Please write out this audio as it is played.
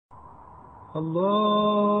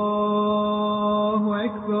الله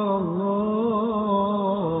أكبر الله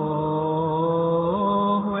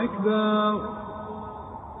أكبر.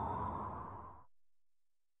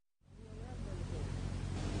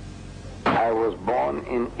 I was born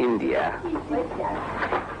in India,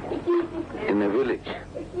 in a village,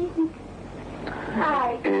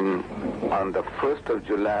 on the 1st of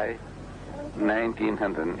July,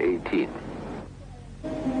 1918.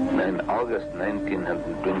 In August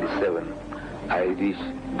 1927, I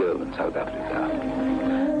reached Durban, South Africa.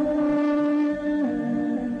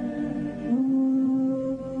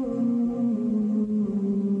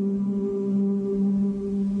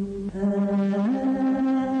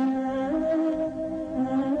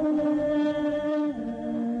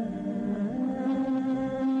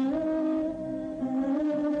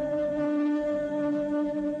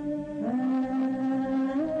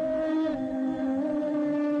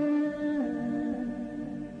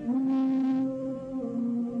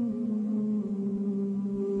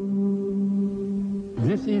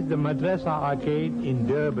 This is the Madrasa Arcade in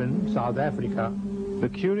Durban, South Africa. The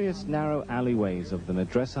curious narrow alleyways of the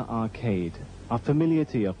Madrasa Arcade are familiar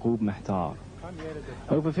to Yaqub Mehtar.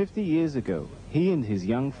 Over 50 years ago, he and his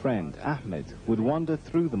young friend Ahmed would wander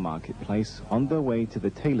through the marketplace on their way to the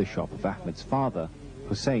tailor shop of Ahmed's father,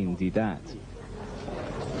 Hussein Deedat.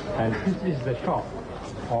 And this is the shop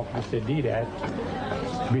of Mr. Deedat,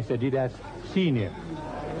 Mr. Deedat Senior.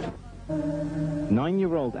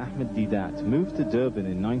 9-year-old Ahmed Deedat moved to Durban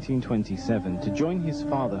in 1927 to join his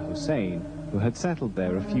father Hussein, who had settled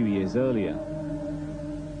there a few years earlier.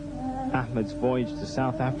 Ahmed's voyage to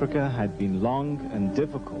South Africa had been long and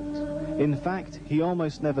difficult. In fact, he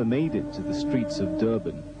almost never made it to the streets of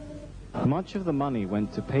Durban. Much of the money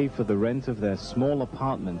went to pay for the rent of their small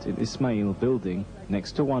apartment in Ismail Building,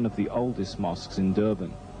 next to one of the oldest mosques in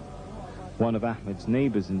Durban. One of Ahmed's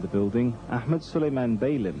neighbors in the building, Ahmed Suleiman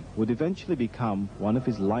Beylim, would eventually become one of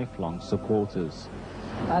his lifelong supporters.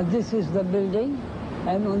 This is the building,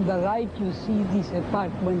 and on the right you see this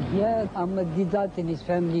apartment here. Ahmed Deedat and his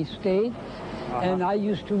family stayed, and I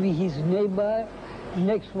used to be his neighbor.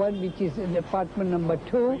 Next one, which is in apartment number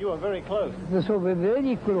 2. So you are very close. So we're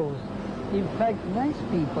very close. In fact, nice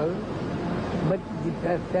people, but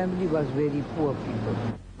the family was very poor people.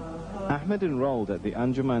 Ahmed enrolled at the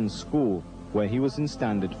Anjuman school, where he was in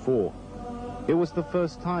Standard 4. It was the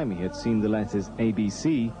first time he had seen the letters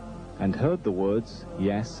ABC and heard the words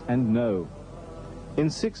yes and no. In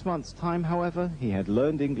 6 months' time, however, he had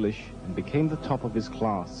learned English and became the top of his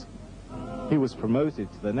class. He was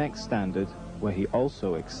promoted to the next standard, where he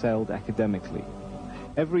also excelled academically.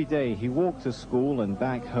 Every day he walked to school and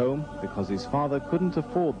back home because his father couldn't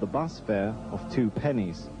afford the bus fare of 2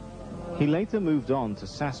 pennies. He later moved on to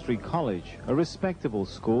Sastry College, a respectable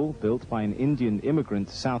school built by an Indian immigrant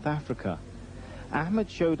to South Africa. Ahmed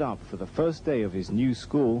showed up for the first day of his new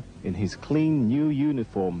school in his clean new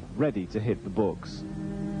uniform, ready to hit the books.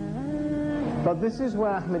 But this is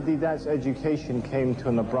where Ahmed Deedat's education came to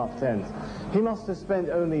an abrupt end. He must have spent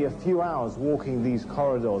only a few hours walking these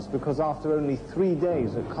corridors because after only 3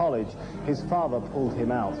 days at college, his father pulled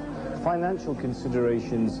him out. Financial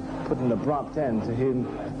considerations put an abrupt end to him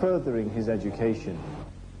furthering his education.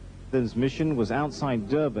 His mission was outside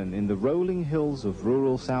Durban in the rolling hills of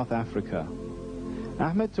rural South Africa.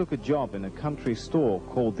 Ahmed took a job in a country store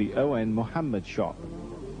called the O.N. Mohammed shop.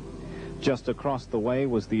 Just across the way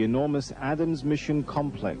was the enormous Adams Mission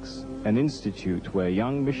Complex, an institute where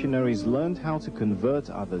young missionaries learned how to convert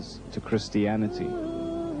others to Christianity.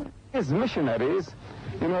 These missionaries,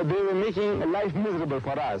 you know, they were making life miserable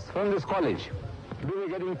for us from this college. They were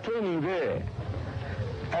getting training there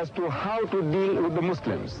as to how to deal with the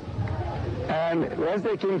Muslims. And as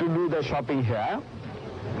they came to do their shopping here,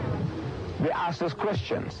 they asked us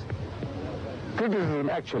questions. Criticism,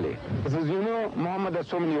 actually. It says, you know, Muhammad has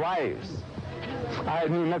so many wives. I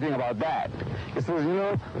knew nothing about that. It says, you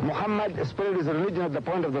know, Muhammad spread his religion at the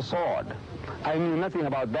point of the sword. I knew nothing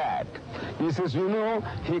about that. He says, you know,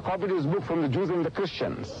 he copied his book from the Jews and the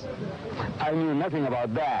Christians. I knew nothing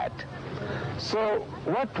about that. So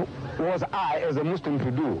what was I as a Muslim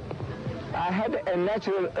to do? I had a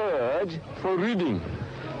natural urge for reading.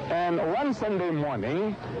 And one Sunday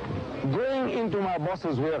morning, going into my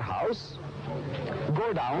boss's warehouse,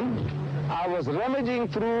 go down, I was rummaging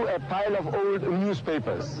through a pile of old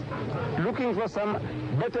newspapers, looking for some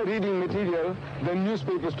better reading material than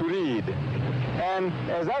newspapers to read. And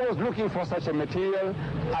as I was looking for such a material,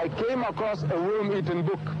 I came across a worm-eaten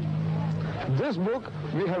book. This book,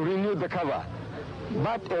 we have renewed the cover,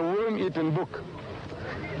 but a worm-eaten book.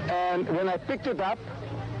 And when I picked it up,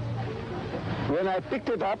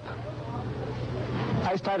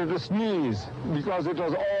 I started to sneeze because it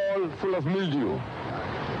was all full of mildew.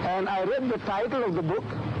 And I read the title of the book.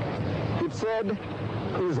 It said,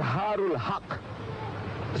 Izharul Haq,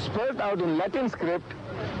 spelled out in Latin script,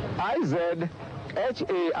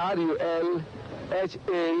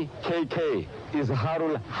 IZHARULHAKK,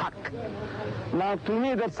 Izharul Haq. Now to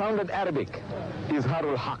me that sounded Arabic,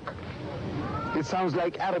 Izharul Haq. It sounds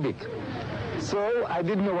like Arabic. So I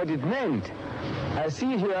didn't know what it meant. I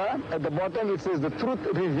see here at the bottom it says the truth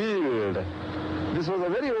revealed. This was a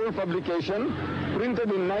very old publication,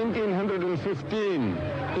 printed in 1915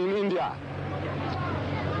 in India.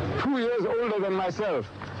 2 years older than myself.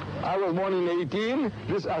 I was born in 18,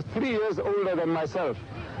 this is 3 years older than myself.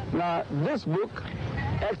 Now this book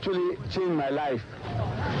actually changed my life.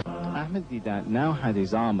 Ahmed Deedat now had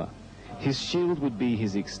his armor. His shield would be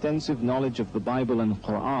his extensive knowledge of the Bible and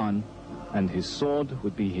Quran, and his sword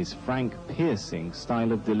would be his frank, piercing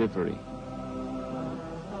style of delivery.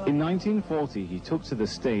 In 1940, he took to the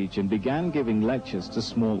stage and began giving lectures to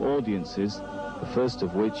small audiences, the first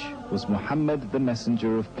of which was Muhammad, the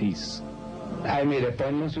Messenger of Peace. I made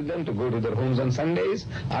appointments with them to go to their homes on Sundays,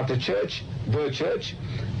 after church, their church,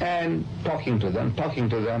 and talking to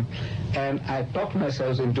them, and I talked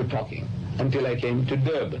myself into talking until I came to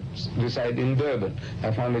Durban, reside in Durban.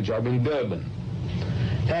 I found a job in Durban.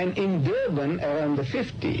 And in Durban, around the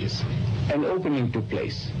 50s, an opening took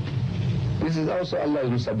place. This is also Allah's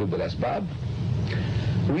Musabbib al-Asbab.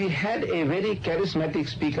 We had a very charismatic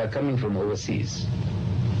speaker coming from overseas.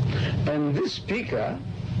 And this speaker,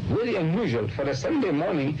 very unusual, for a Sunday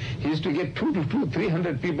morning, he used to get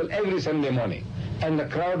 300 people every Sunday morning. And the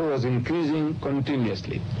crowd was increasing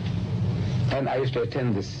continuously. And I used to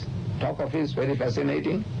attend this talk of his, very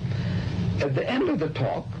fascinating. At the end of the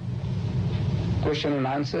talk, question and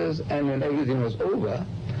answers, and when everything was over,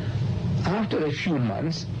 after a few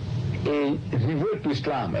months, a revert to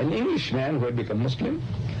Islam, an Englishman who had become Muslim,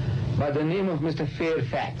 by the name of Mr.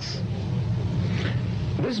 Fairfax.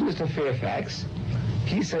 This Mr. Fairfax,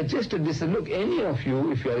 he suggested this, look, any of you,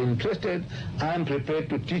 if you are interested, I am prepared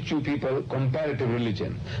to teach you people comparative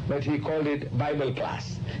religion. But he called it Bible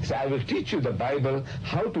class. He said, I will teach you the Bible,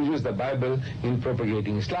 how to use the Bible in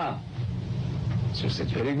propagating Islam. So he said,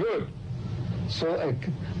 very good. So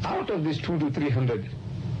out of this 200 to 300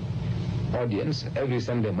 audience every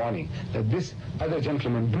Sunday morning that this other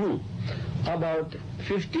gentleman drew, about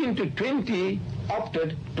 15 to 20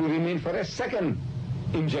 opted to remain for a second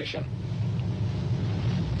injection.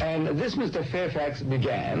 And this Mr. Fairfax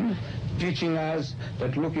began teaching us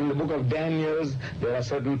that, look, in the book of Daniel, there are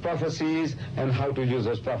certain prophecies and how to use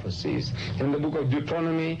those prophecies. In the book of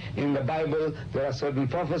Deuteronomy, in the Bible, there are certain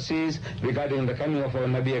prophecies regarding the coming of our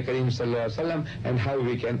Nabi Kareem Sallallahu Alaihi Wasallam and how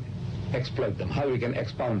we can exploit them, how we can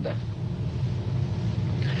expound them.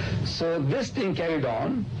 So this thing carried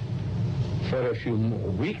on for a few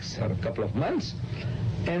weeks or a couple of months,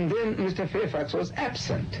 and then Mr. Fairfax was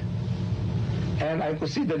absent. And I could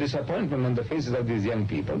see the disappointment on the faces of these young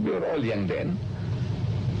people. We were all young then,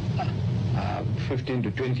 15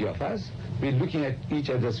 to 20 of us. We're looking at each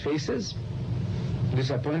other's faces,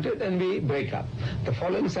 disappointed, and we break up. The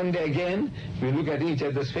following Sunday again, we look at each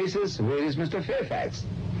other's faces. Where is Mr. Fairfax?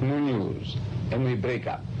 No news. And we break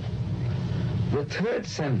up. The third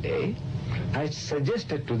Sunday, I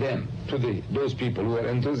suggested to them, to those people who were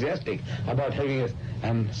enthusiastic about having a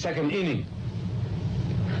second inning.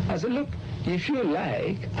 I said, look, if you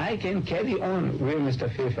like, I can carry on where Mr.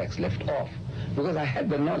 Fairfax left off, because I had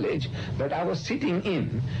the knowledge that I was sitting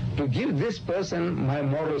in to give this person my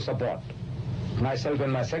moral support. Myself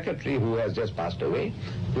and my secretary, who has just passed away,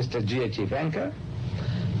 Mr. G.H. Vanker.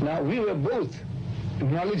 Now, we were both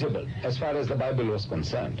knowledgeable as far as the Bible was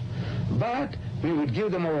concerned, but we would give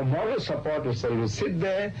them our moral support, which would sit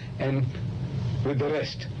there and with the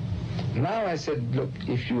rest. Now I said, look,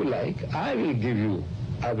 if you like, I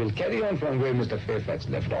will carry on from where Mr. Fairfax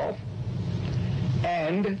left off,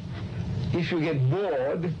 and if you get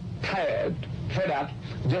bored, tired, fed up,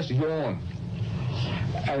 just yawn,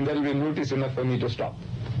 and there will be notice enough for me to stop.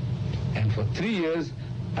 And for 3 years,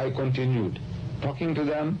 I continued talking to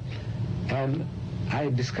them, and I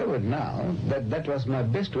discovered now that that was my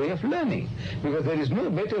best way of learning, because there is no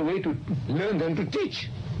better way to learn than to teach.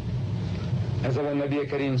 As our Nabi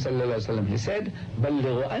Kareem Sallallahu Alaihi Wasallam, he said,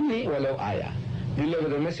 "Ballighu anni walau ayah." Deliver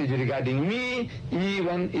the message regarding me,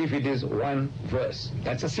 even if it is one verse.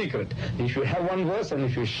 That's a secret. If you have one verse, and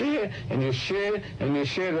if you share, and you share, and you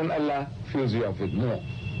share, then Allah fills you up with more.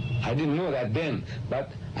 I didn't know that then,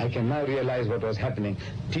 but I can now realize what was happening.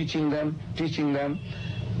 Teaching them.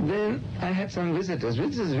 Then I had some visitors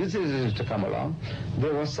used to come along.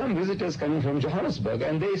 There were some visitors coming from Johannesburg,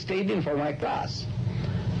 and they stayed in for my class.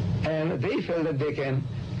 and they felt that they can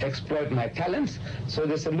exploit my talents. So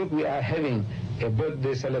they said, look, we are having a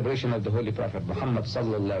birthday celebration of the Holy Prophet Muhammad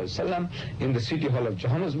sallallahu alaihi wasallam in the City Hall of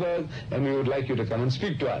Johannesburg, and we would like you to come and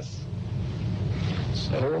speak to us.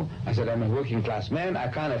 So I said, I'm a working class man, I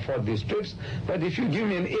can't afford these trips, but if you give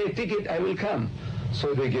me an air ticket, I will come.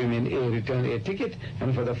 So they gave me an return air ticket,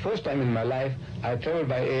 and for the first time in my life, I traveled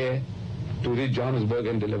by air to reach Johannesburg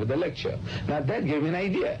and deliver the lecture. Now that gave me an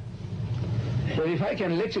idea. But if I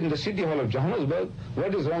can lecture in the City Hall of Johannesburg,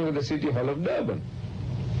 what is wrong with the City Hall of Durban?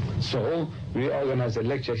 So we organized a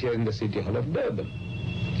lecture here in the City Hall of Durban.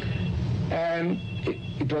 And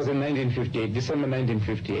it was in 1958, December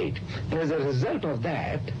 1958. And as a result of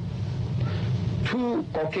that, two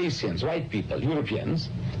Caucasians, white people, Europeans,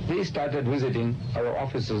 they started visiting our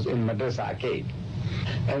offices in Madrasa Arcade.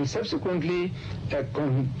 And subsequently,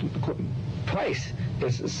 twice,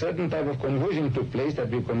 a certain type of conversion took place that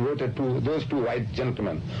we converted to those two white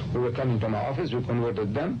gentlemen who were coming to my office. We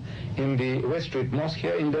converted them in the West Street Mosque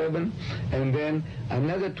here in Durban, and then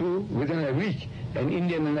another two within a week, an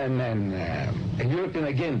Indian and a European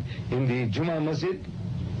again in the Juma Masjid,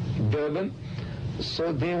 Durban.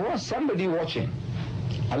 So there was somebody watching.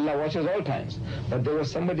 Allah watches all times, but there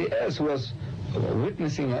was somebody else who was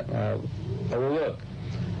witnessing our work.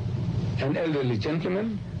 An elderly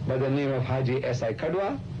gentleman by the name of Haji S.I.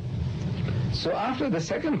 Kadwa. So after the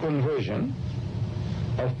second conversion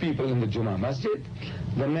of people in the Juma Masjid,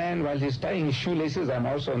 the man, while he's tying his shoelaces, I'm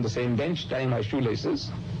also on the same bench tying my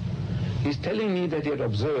shoelaces, he's telling me that he had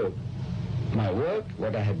observed my work,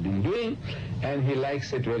 what I had been doing, and he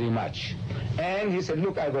likes it very much. And he said,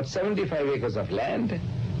 look, I've got 75 acres of land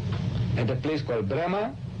at a place called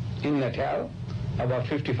Brahma in Natal, about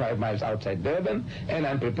 55 miles outside Durban, and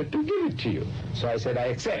I'm prepared to give it to you. So I said, I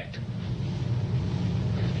accept.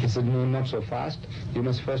 He said, no, not so fast. You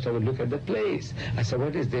must first have a look at the place. I said,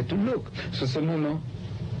 what is there to look? So he said, no,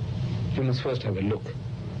 you must first have a look.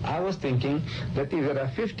 I was thinking that if there are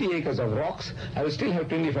 50 acres of rocks, I will still have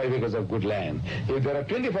 25 acres of good land. If there are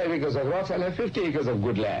 25 acres of rocks, I'll have 50 acres of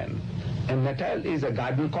good land. And Natal is a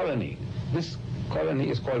garden colony. This colony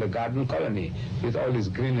is called a garden colony with all this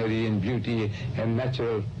greenery and beauty and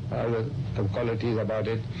natural qualities about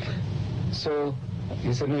it. So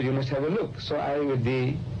he said, no, you must have a look. So I, with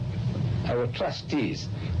our trustees,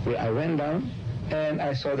 I went down and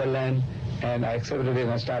I saw the land, and I accepted it,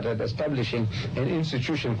 and I started establishing an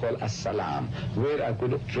institution called As-Salam, where I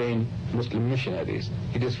could train Muslim missionaries.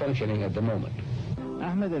 It is functioning at the moment.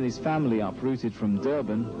 Ahmed and his family uprooted from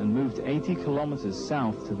Durban and moved 80 kilometers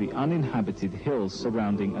south to the uninhabited hills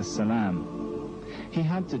surrounding As-Salam. He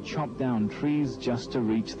had to chop down trees just to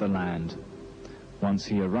reach the land. Once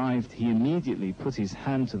he arrived, he immediately put his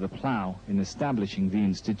hand to the plow in establishing the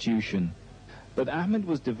institution. But Ahmed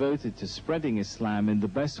was devoted to spreading Islam in the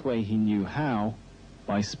best way he knew how,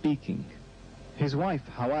 by speaking. His wife,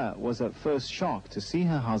 Hawa, was at first shocked to see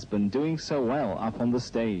her husband doing so well up on the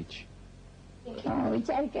stage.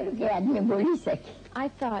 I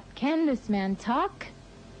thought, can this man talk?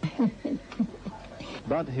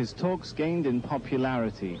 But his talks gained in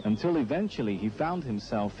popularity until eventually he found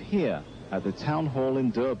himself here at the town hall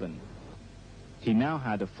in Durban. He now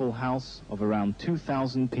had a full house of around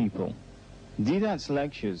 2,000 people. DEEDAT's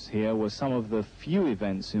lectures here were some of the few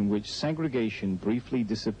events in which segregation briefly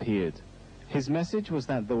disappeared. His message was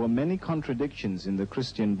that there were many contradictions in the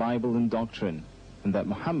Christian Bible and doctrine, and that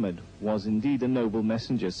Muhammad was indeed a noble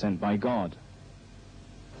messenger sent by God.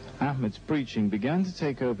 Ahmed's preaching began to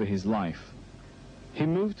take over his life. He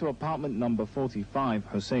moved to apartment number 45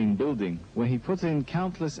 Hussein Building, where he put in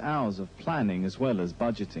countless hours of planning as well as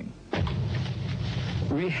budgeting.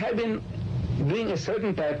 We have been doing a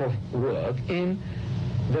certain type of work in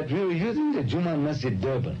that we were using the Juma Masjid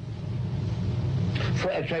Durban for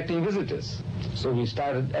attracting visitors. So we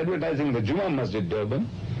started advertising the Juma Masjid Durban.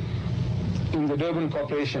 In the Durban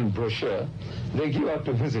Corporation brochure, they give out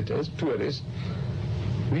to visitors, tourists,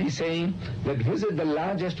 we saying that visit the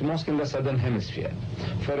largest mosque in the southern hemisphere.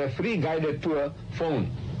 For a free guided tour,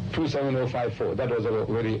 phone 27054. That was a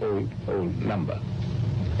very old number.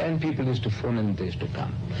 And people used to phone and they used to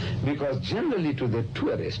come. Because generally to the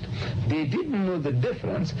tourist, they didn't know the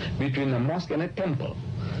difference between a mosque and a temple.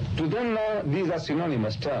 To them now, these are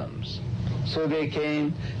synonymous terms. So they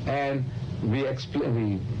came and we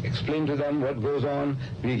explained to them what goes on.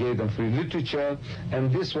 We gave them free literature,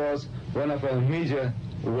 and this was one of our major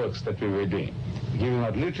works that we were doing, giving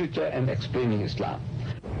out literature and explaining Islam.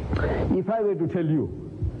 If I were to tell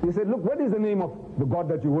you, you said, look, what is the name of the God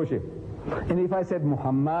that you worship? And if I said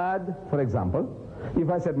Muhammad, for example, if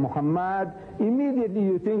I said Muhammad, immediately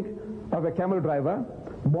you think of a camel driver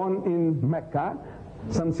born in Mecca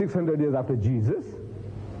some 600 years after Jesus,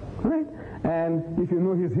 right? And if you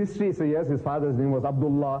know his history, so yes, his father's name was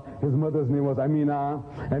Abdullah, his mother's name was Amina,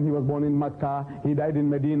 and he was born in Makkah, he died in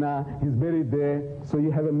Medina, he's buried there, so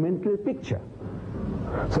you have a mental picture.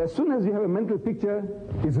 So as soon as you have a mental picture,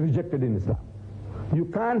 it's rejected in Islam. You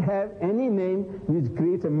can't have any name which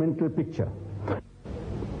creates a mental picture.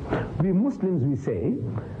 We Muslims, we say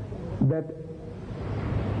that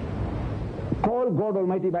call God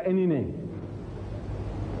Almighty by any name.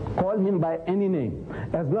 Call him by any name,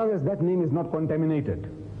 as long as that name is not contaminated.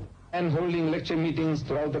 And holding lecture meetings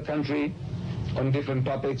throughout the country on different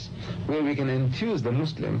topics where we can enthuse the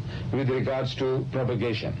Muslim with regards to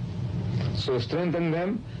propagation. So strengthen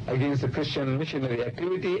them against the Christian missionary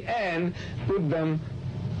activity and put them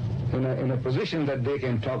in a position that they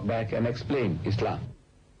can talk back and explain Islam.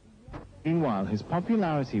 Meanwhile, his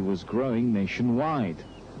popularity was growing nationwide.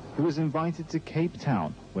 He was invited to Cape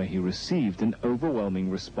Town, where he received an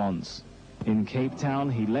overwhelming response. In Cape Town,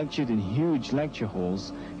 he lectured in huge lecture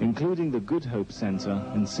halls, including the Good Hope Center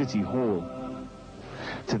and City Hall.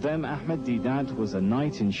 To them, Ahmed Deedat was a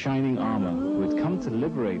knight in shining armor who had come to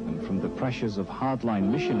liberate them from the pressures of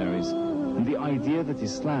hardline missionaries and the idea that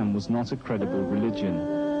Islam was not a credible religion.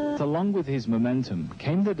 Along with his momentum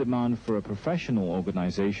came the demand for a professional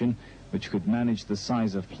organization which could manage the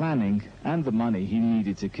size of planning and the money he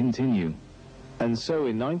needed to continue. And so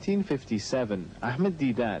in 1957, Ahmed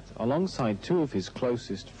Deedat, alongside two of his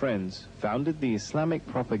closest friends, founded the Islamic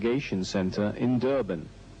Propagation Center in Durban.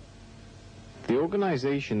 The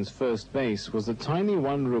organization's first base was a tiny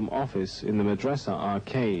one-room office in the Madrasa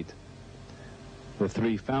Arcade. The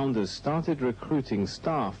three founders started recruiting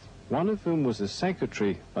staff, one of whom was a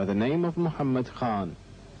secretary by the name of Muhammad Khan.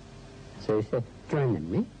 So he said,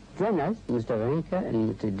 join us, Mr. Ranka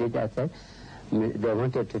and Mr. Deedat said, they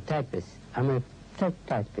wanted to typist. I'm a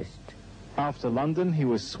typist. After London, he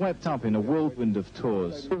was swept up in a whirlwind of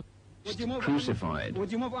tours. Crucified.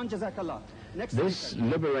 This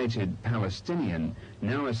liberated Palestinian,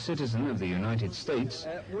 now a citizen of the United States,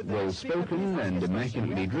 well-spoken and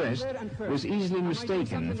immaculately dressed, was easily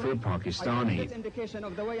mistaken for a Pakistani.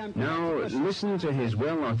 Now listen to his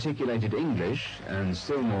well-articulated English and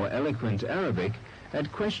still more eloquent Arabic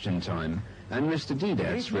at question time and Mr.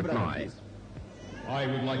 Deedat's reply. I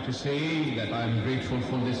would like to say that I'm grateful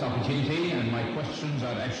for this opportunity, and my questions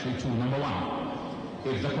are actually two. Number one,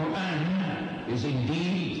 if the Quran is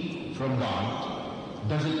indeed from God,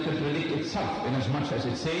 does it contradict itself in as much as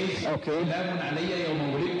it says, okay.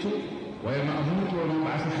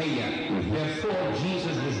 Therefore,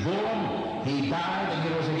 Jesus was born, he died, and he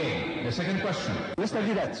rose again. The second question. Mr.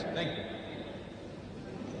 Deedat. Thank you.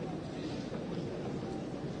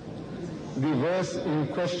 The verse in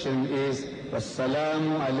question is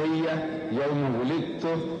Wassalamu alayya yawma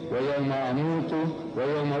wulidtu wa yawma amutu wa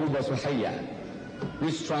yawma ubasu hayya,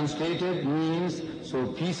 which translated means, so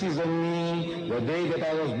peace is on me, the day that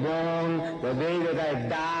I was born, the day that I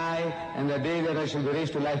die, and the day that I shall be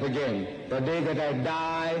raised to life again. The day that I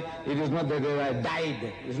die, it is not the day that I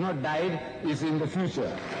died. It's not died, it's in the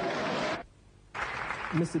future.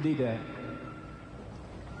 Mr. Deedat,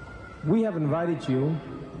 we have invited you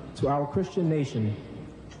to our Christian nation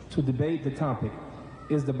to debate the topic,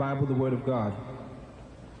 is the Bible the Word of God?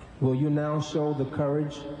 Will you now show the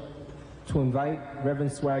courage to invite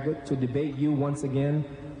Reverend Swaggart to debate you once again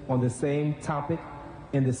on the same topic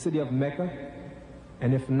in the city of Mecca?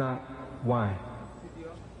 And if not, why?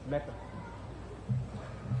 Mecca.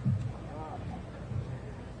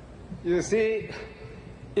 You see,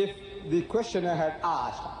 if the questioner had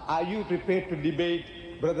asked, are you prepared to debate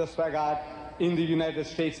Brother Swaggart in the United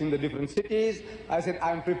States in the different cities? I said,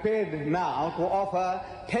 I'm prepared now to offer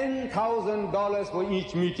 $10,000 for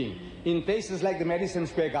each meeting in places like the Madison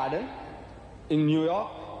Square Garden in New York,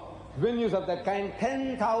 venues of that kind,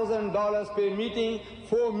 $10,000 per meeting,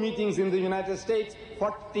 4 meetings in the United States,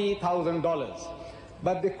 $40,000.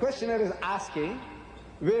 But the questioner is asking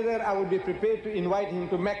whether I would be prepared to invite him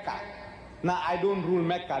to Mecca. Now, I don't rule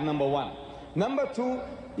Mecca, number one. Number two,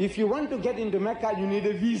 if you want to get into Mecca, you need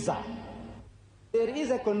a visa. There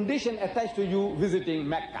is a condition attached to you visiting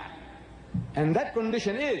Mecca. And that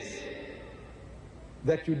condition is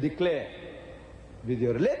that you declare with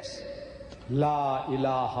your lips, La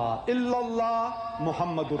ilaha illallah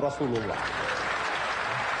Muhammadur Rasulullah.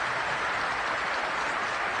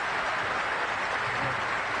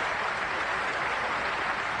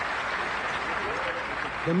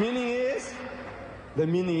 The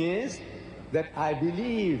meaning is that I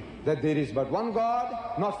believe that there is but one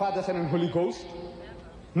God, not Father, Son, and Holy Ghost,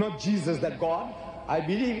 not Jesus, that God. I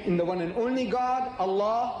believe in the one and only God,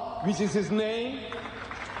 Allah, which is His name.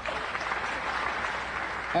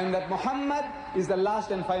 and that Muhammad is the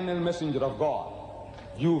last and final messenger of God.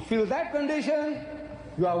 You feel that condition,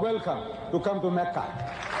 you are welcome to come to Mecca.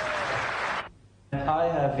 I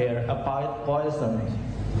have here a poison.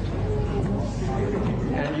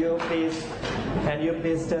 And you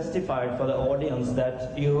please testify for the audience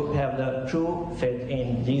that you have the true faith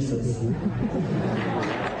in Jesus.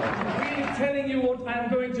 I'm telling you what I'm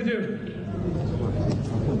going to do.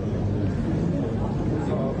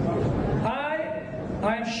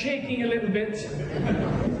 I'm shaking a little bit.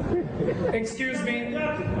 Excuse me.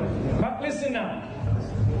 But listen now.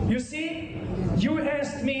 You see, you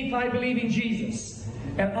asked me if I believe in Jesus.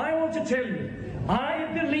 And I want to tell you, I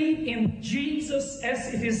believe in Jesus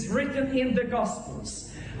as it is written in the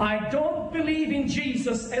Gospels. I don't believe in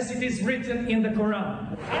Jesus as it is written in the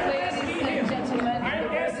Quran.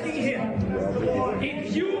 I'm asking him,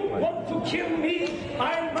 if you want to kill me,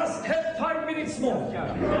 I must have 5 minutes more.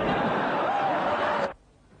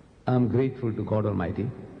 I'm grateful to God Almighty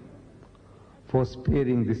for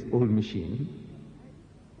sparing this old machine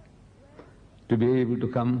to be able to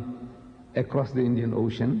come across the Indian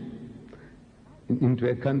Ocean into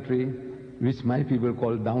a country which my people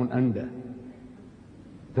call down under.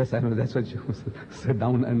 I know that's what you said,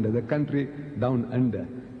 down under, the country down under.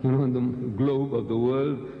 You know, on the globe of the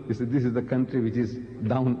world, you say this is the country which is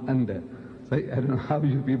down under. So I don't know how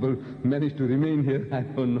you people manage to remain here, I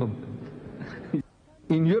don't know.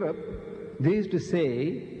 In Europe, they used to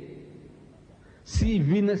say, see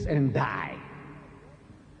Venus and die.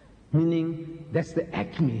 Meaning, that's the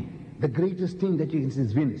acme, the greatest thing that you can see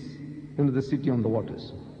is Venice. You know, the city on the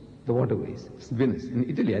waters, the waterways. It's Venice. In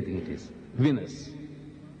Italy, I think it is. Venice.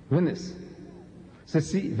 Venice. So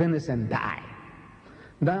see Venice and die.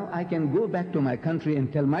 Now I can go back to my country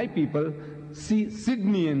and tell my people, see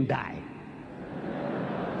Sydney and die.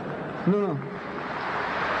 No.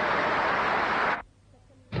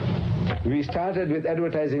 We started with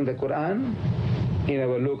advertising the Quran in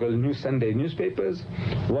our local Sunday newspapers,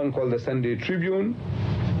 one called the Sunday Tribune.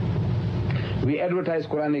 We advertised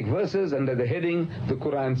Quranic verses under the heading, The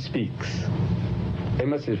Quran Speaks, a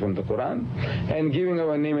message from the Quran, and giving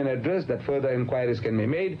our name and address that further inquiries can be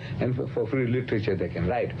made, and for free literature they can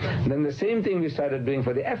write. Then the same thing we started doing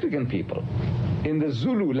for the African people in the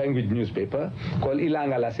Zulu language newspaper called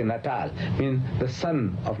Ilanga Lasi Natal, means the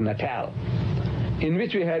son of Natal, in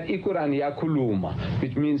which we had Quran Yakuluma,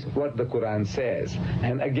 which means what the Quran says.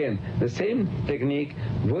 And again, the same technique,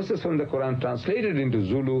 verses from the Quran translated into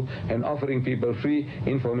Zulu and offering people free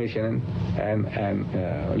information and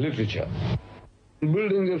literature. In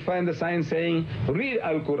buildings you'll find the sign saying, read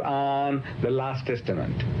Al-Quran, the Last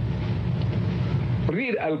Testament.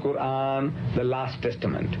 Read Al-Quran, the Last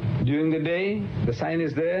Testament. During the day, the sign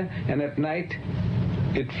is there, and at night,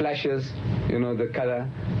 it flashes, the color.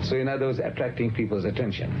 So in other words, attracting people's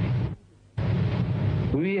attention.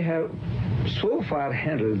 We have so far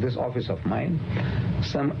handled this office of mine,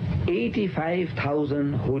 some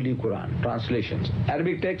 85,000 Holy Quran translations,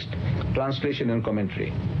 Arabic text, translation and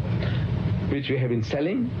commentary, which we have been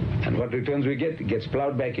selling, and what returns we get gets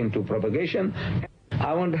plowed back into propagation.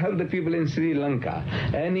 I want to help the people in Sri Lanka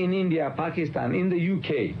and in India, Pakistan, in the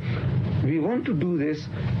UK. We want to do this,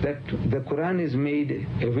 that the Quran is made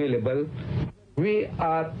available. We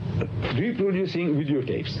are reproducing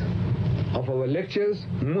videotapes of our lectures,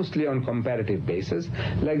 mostly on comparative basis.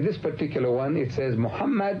 Like this particular one, it says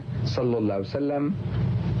Muhammad sallallahu alaihi wasallam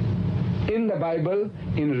in the Bible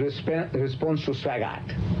in response to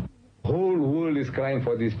Swagat. Whole world is crying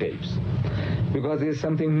for these tapes because it's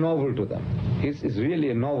something novel to them. It's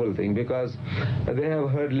really a novel thing because they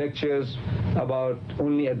have heard lectures about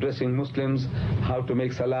only addressing Muslims, how to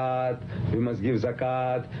make salat, we must give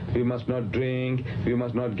zakat, we must not drink, we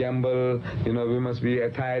must not gamble, we must be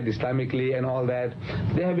attired Islamically and all that.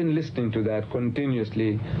 They have been listening to that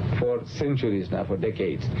continuously for centuries now, for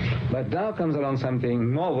decades. But now comes along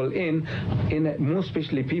something novel most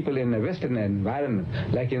especially people in a Western environment,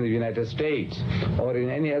 like in the United States or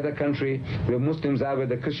in any other country where Muslims are, where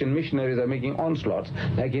the Christian missionaries are making onslaughts,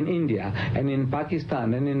 like in India and in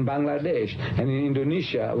Pakistan and in Bangladesh and in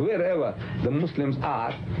Indonesia, wherever the Muslims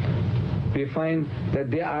are, we find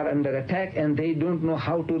that they are under attack and they don't know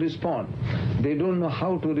how to respond. They don't know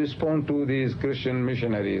how to respond to these Christian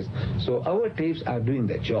missionaries. So our tapes are doing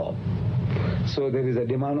the job. So there is a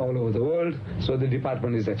demand all over the world, so the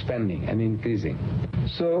department is expanding and increasing.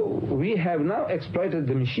 So we have now exploited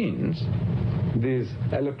the machines, these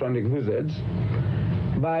electronic wizards,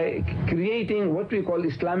 by creating what we call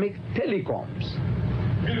Islamic telecoms.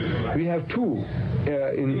 We have two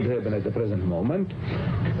in Durban at the present moment.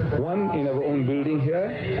 One in our own building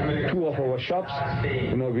here, two of our shops,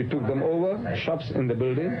 we took them over, shops in the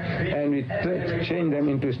building, and we changed them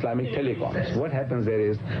into Islamic telecoms. What happens there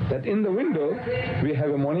is that in the window, we have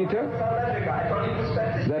a monitor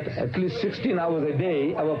that at least 16 hours a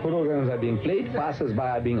day, our programs are being played, passers-by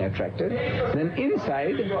are being attracted. Then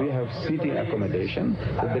inside, we have seating accommodation,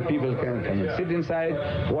 that the people can come and sit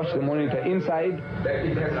inside, watch the monitor inside,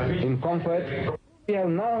 in comfort. We have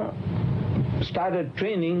now started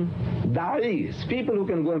training da'is, people who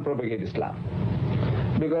can go and propagate Islam.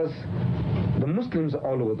 Because the Muslims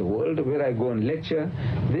all over the world, where I go and lecture,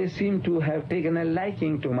 they seem to have taken a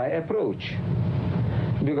liking to my approach.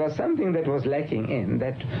 Because something that was lacking in,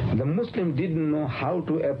 that the Muslim didn't know how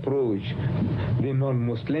to approach the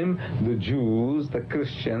non-Muslim, the Jews, the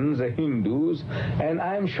Christians, the Hindus, and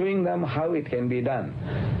I'm showing them how it can be done.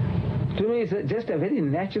 To me, it's just a very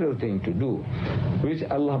natural thing to do, which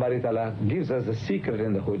Allah Bari Ta'ala gives us a secret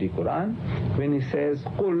in the Holy Quran when He says,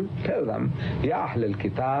 "Qul," tell them, "Ya Ahl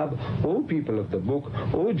al-Kitab, O people of the book,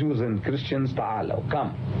 O Jews and Christians, ta'alaw,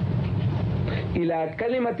 come. Ila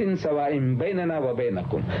kalimatin sawa'im baynana wa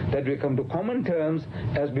baynakum," that we come to common terms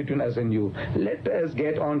as between us and you. Let us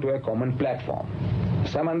get onto a common platform,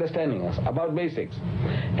 some understanding us about basics.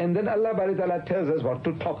 And then Allah Bari Ta'ala tells us what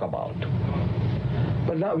to talk about.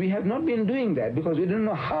 But now we have not been doing that because we don't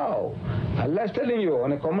know how. Allah is telling you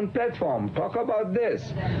on a common platform, talk about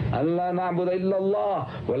this. Allah na'budu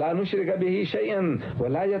illallah wa la nushrika bihi shay'an wa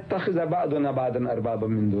la yattakhidha ba'duna ba'dan arbaba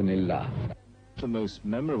min dunillah. The most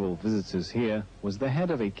memorable visitors here was the head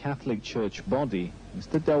of a Catholic church body,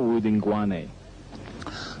 Mr. Dawood Ngwane.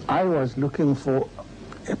 I was looking for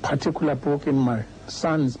a particular book in my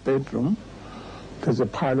son's bedroom. There's a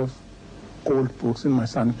pile of old books in my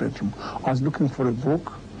son's bedroom. I was looking for a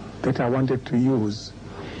book that I wanted to use.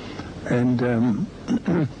 And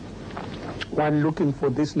while looking for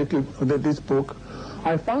this book,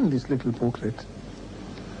 I found this little booklet.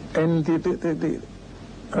 And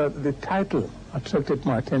the title attracted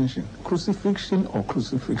my attention. Crucifixion or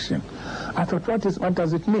Crucifixion. I thought, what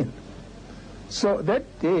does it mean? So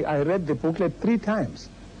that day I read the booklet 3 times.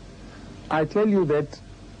 I tell you that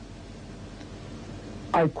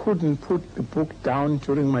I couldn't put the book down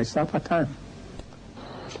during my supper time.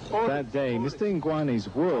 That day, Mr.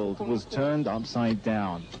 Ngwane's world was turned upside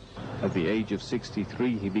down. At the age of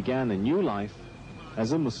 63, he began a new life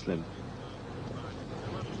as a Muslim.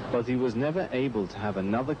 But he was never able to have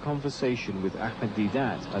another conversation with Ahmed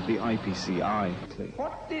Deedat at the IPCI.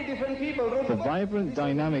 40 different people wrote The vibrant,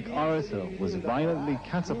 dynamic orator was violently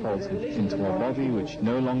catapulted into a body which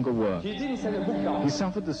no longer worked. He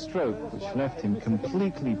suffered a stroke which left him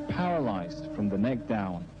completely paralyzed from the neck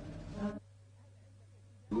down.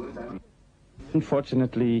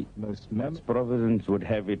 Unfortunately, Providence would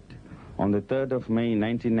have it, on the 3rd of May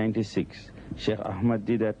 1996, Sheikh Ahmad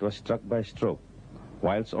Deedat was struck by stroke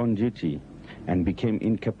whilst on duty and became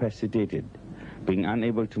incapacitated, being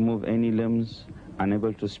unable to move any limbs,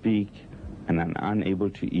 unable to speak, and unable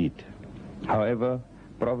to eat. However,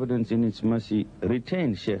 Providence in its mercy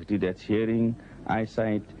retained Sheikh Deedat's hearing,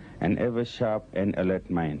 eyesight, and ever sharp and alert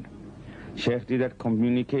mind. Sheikh Deedat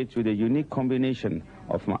communicates with a unique combination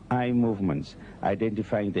of eye movements,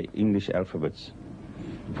 identifying the English alphabets.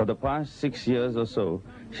 For the past 6 years or so,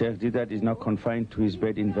 Sheikh Deedat is now confined to his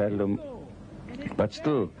bed in Verulam, but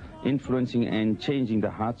still influencing and changing the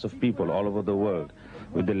hearts of people all over the world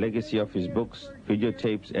with the legacy of his books,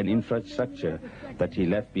 videotapes, and infrastructure that he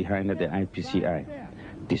left behind at the IPCI.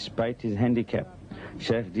 Despite his handicap,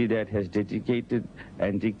 Sheikh Deedat has dedicated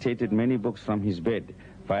and dictated many books from his bed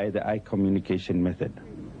via the eye communication method.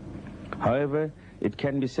 However, it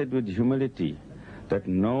can be said with humility that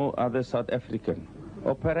no other South African,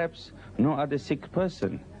 or perhaps no other Sikh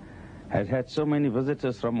person, has had so many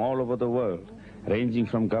visitors from all over the world, ranging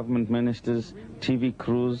from government ministers, TV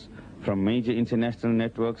crews, from major international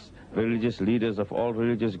networks, religious leaders of all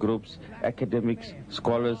religious groups, academics,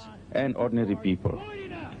 scholars, and ordinary people.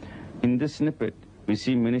 In this snippet, we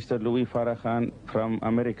see Minister Louis Farrakhan from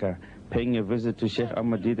America paying a visit to Sheikh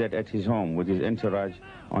Ahmad Deedat at his home with his entourage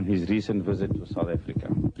on his recent visit to South Africa.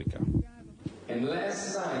 And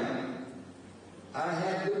last night, I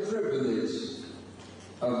had the privilege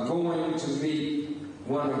of going to meet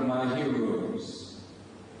one of my heroes.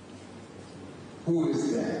 Who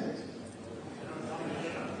is that?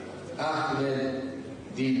 Ahmed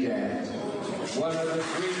Deedat, one of the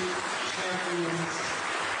great champions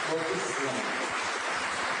of Islam.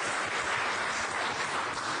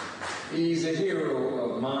 He's a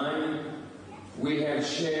hero of mine. We have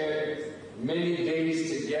shared many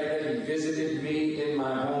days together. He visited me in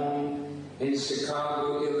my home in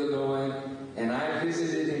Chicago, Illinois, and I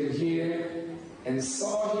visited him and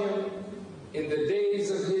saw him in the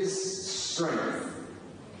days of his strength.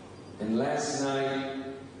 And last night,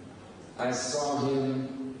 I saw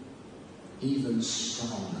him even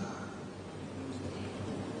stronger.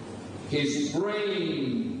 His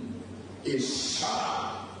brain is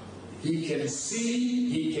sharp. He can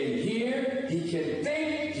see, he can hear, he can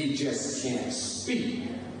think, he just can't speak.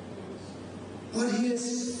 But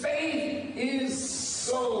his faith is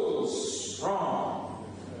so strong.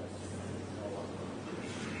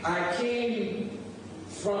 I came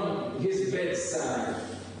from his bedside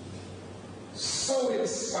so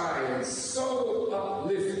inspired, so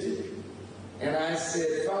uplifted. And I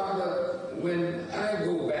said, Father, when I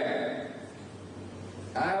go back,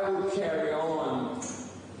 I will carry on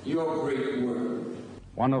your great work.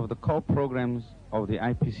 One of the core programs of the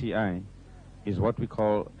IPCI is what we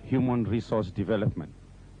call human resource development,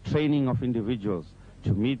 training of individuals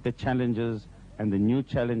to meet the challenges and the new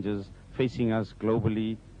challenges facing us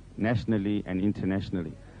globally, nationally, and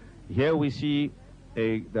internationally. Here we see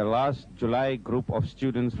the last July group of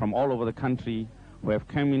students from all over the country who have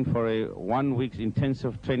come in for a 1 week's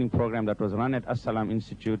intensive training program that was run at As-Salam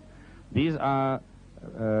Institute. These are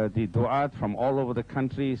the du'at from all over the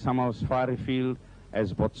country, some as far afield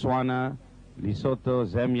as Botswana, Lesotho,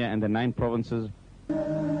 Zambia, and the 9 provinces.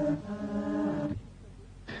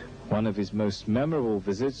 One of his most memorable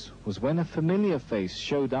visits was when a familiar face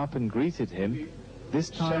showed up and greeted him, this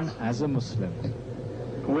time as a Muslim.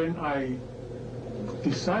 When I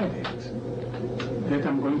decided that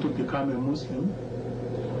I'm going to become a Muslim,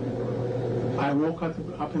 I woke up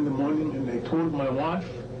in the morning and I told my wife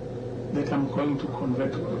that I'm going to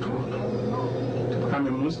convert to become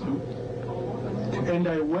a Muslim. And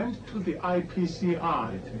I went to the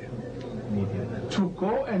IPCI to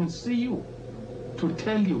go and see you, to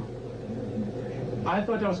tell you. I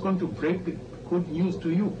thought I was going to break the good news to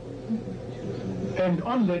you. And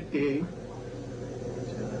on that day,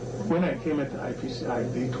 when I came at the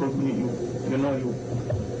IPCI, they told me,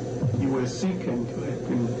 you were sick and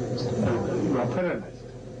you were paralyzed.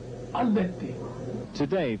 On that day.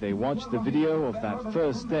 Today they watched the video of that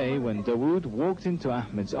first day when Dawood walked into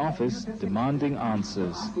Ahmed's office demanding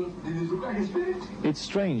answers. It's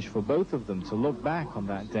strange for both of them to look back on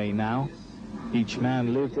that day now. Each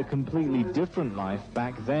man lived a completely different life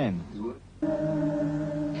back then.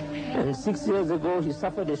 And 6 years ago he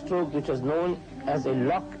suffered a stroke which was known as a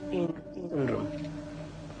lock-in syndrome.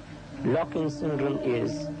 Lock-in syndrome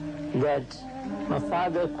is that my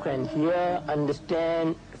father can hear,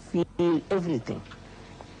 understand, feel everything.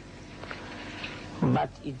 But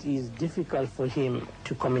it is difficult for him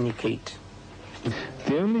to communicate.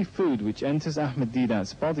 The only food which enters Ahmed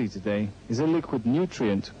Deedat's body today is a liquid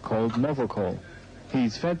nutrient called Novacol.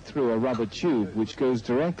 He's fed through a rubber tube which goes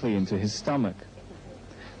directly into his stomach.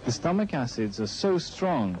 The stomach acids are so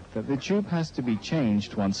strong that the tube has to be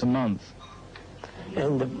changed once a month.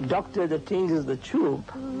 And the doctor that changes the tube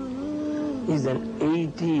is an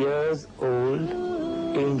 80 years old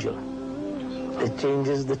angel that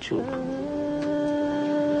changes the tube.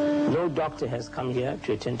 No doctor has come here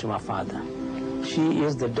to attend to my father. She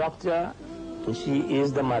is the doctor and she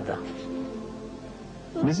is the mother.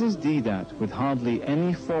 Mrs. Deedat, with hardly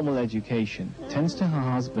any formal education, tends to her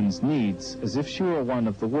husband's needs as if she were one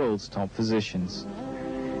of the world's top physicians.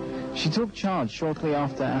 She took charge shortly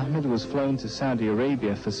after Ahmed was flown to Saudi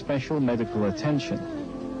Arabia for special medical attention.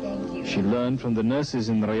 She learned from the nurses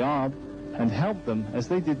in Riyadh and helped them as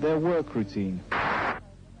they did their work routine.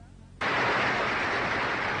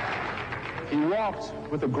 He walked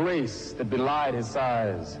with a grace that belied his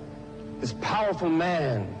size. This powerful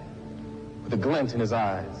man with a glint in his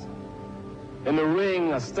eyes. In the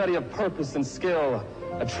ring, a study of purpose and skill,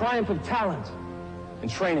 a triumph of talent and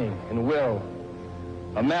training and will.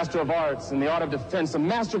 A master of arts in the art of defense, a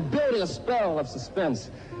master of building a spell of suspense.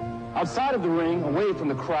 Outside of the ring, away from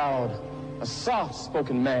the crowd, a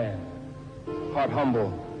soft-spoken man, part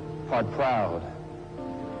humble, part proud.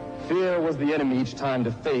 Fear was the enemy each time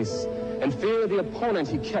to face, and fear the opponent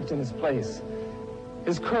he kept in his place.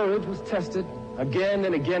 His courage was tested again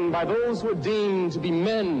and again by those who were deemed to be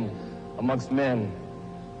men amongst men.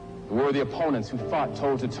 The worthy opponents who fought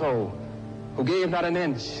toe to toe, who gave not an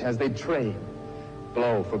inch as they'd trade,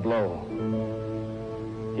 blow for blow.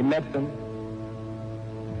 He met them,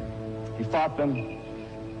 he fought them,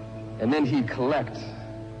 and then he'd collect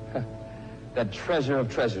that treasure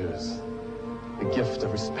of treasures, the gift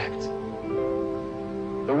of respect.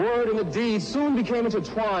 The word and the deed soon became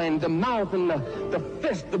intertwined, the mouth and the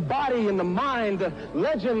fist, the body and the mind, the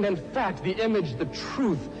legend and fact, the image, the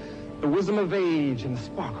truth, the wisdom of age and the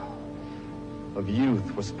sparkle of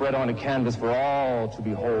youth were spread on a canvas for all to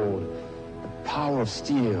behold. power of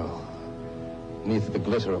steel beneath the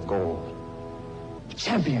glitter of gold.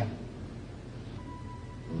 Champion.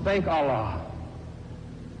 Thank Allah.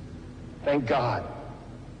 Thank God.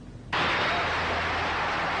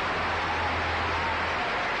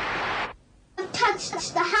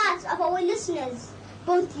 Touched the hearts of our listeners,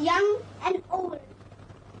 both young and old.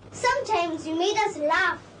 Sometimes you made us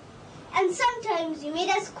laugh, and sometimes you made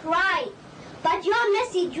us cry, but your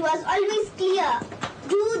message was always clear: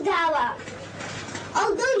 do dawah.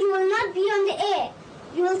 Although you will not be on the air,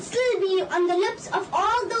 you will still be on the lips of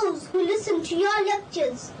all those who listened to your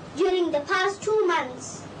lectures during the past 2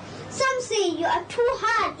 months. Some say you are too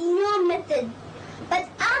hard in your method, but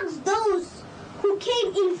ask those who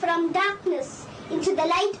came in from darkness into the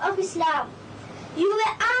light of Islam. You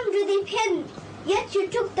were armed with a pen, yet you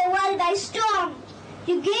took the world by storm.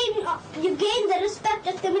 You gained the respect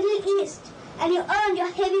of the Middle East, and you earned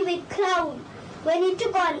your heavyweight crown when you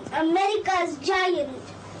took on America's giant,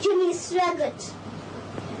 Jimmy Swaggart.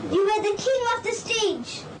 You were the king of the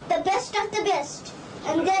stage, the best of the best.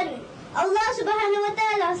 And then Allah subhanahu wa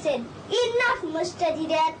ta'ala said, enough, Mr.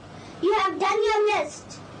 Deedat. You have done your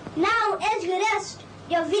best. Now as you rest,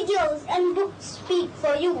 your videos and books speak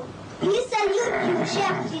for you. We salute you,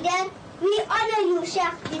 Sheikh Deedat. We honor you,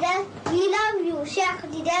 Sheikh Deedat. We love you, Sheikh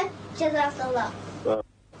Deedat. Jazakallah.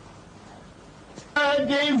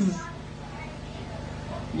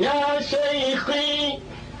 يا شيخي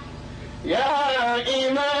يا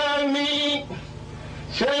إمامي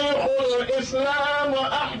شيخ الإسلام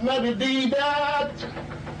أحمد ديدات،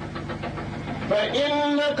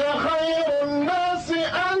 فإنك خير الناس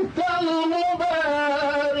أنت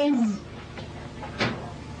المبارز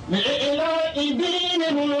لإعلاء دين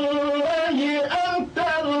الله، أنت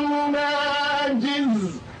المناجز،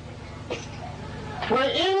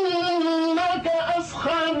 وإنك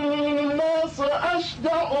أسخى الناس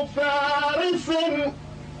أشجع فارس،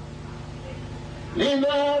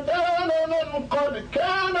 لما دان من قد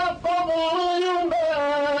كان قبل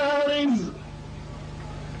يبارز.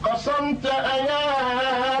 قسمت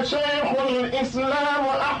يا شيخ الإسلام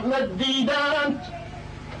أحمد ديدات،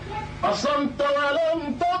 قسمت ولم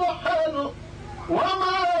تضحل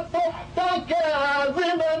وما طحت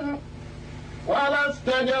كاذبا، ولست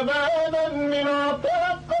جبانا من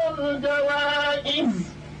عطاق الجوائز.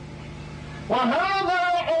 وهذا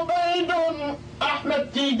عبيد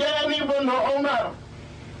أحمد تيجاني بن عمر،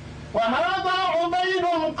 وهذا عبيد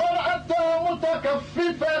قد أتى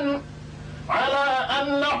متكففا على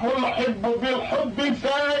أنه الحب بالحب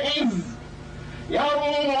فائز،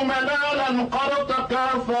 يروم منالا قد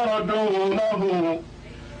تكاثر دونه،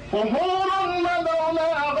 فهول مدونا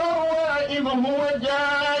غروى إذ هو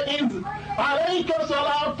جائز. عليك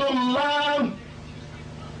صلاة الله،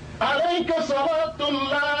 عليك صلاة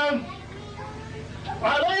الله،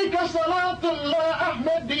 عليك صلاة الله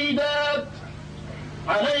أحمد ديدات،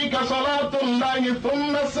 عليك صلاة الله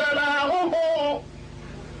ثم سلامه،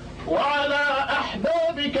 وعلى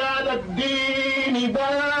أحبابك على الدين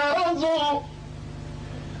بارزوا.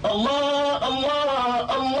 الله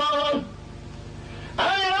الله الله،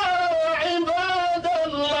 أيا عباد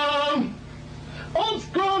الله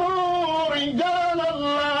اذكروا رجال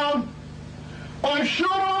الله،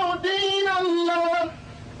 انشروا دين الله،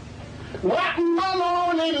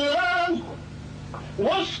 واعملوا لله،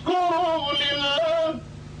 واشكروا لله.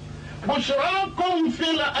 بشراكم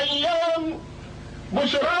في الأيام،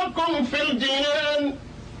 بشراكم في الجنان.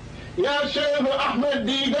 يا شيخ أحمد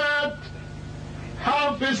ديدات،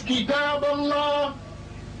 حافظ كتاب الله،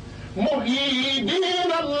 محيي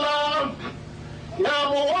دين الله، يا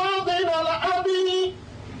مواطن الأبي،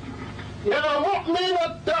 يا مؤمن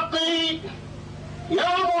التقي،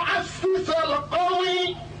 يا مؤسس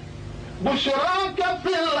القوي. بشراك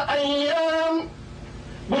في الأيام،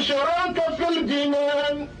 بشراك في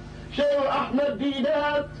الجنان. شيخ أحمد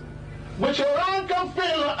ديدات، بشراك في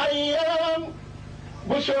الأيام،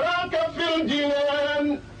 بشراك في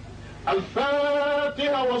الجنان.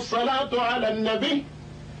 الفاتحة والصلاة على النبي.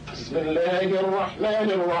 بسم الله الرحمن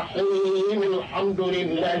الرحيم. الحمد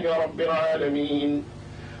لله رب العالمين،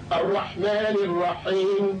 الرحمن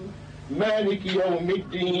الرحيم، مالك يوم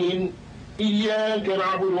الدين. إياك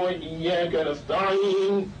نعبد وإياك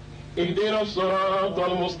نستعين، اهدنا الصراط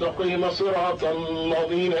المستقيم صراط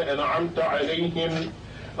الذين أنعمت عليهم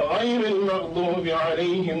غير المغضوب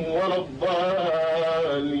عليهم ولا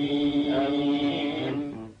الضالين.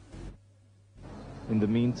 In the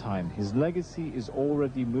meantime, his legacy is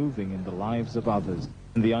already moving in the lives of others,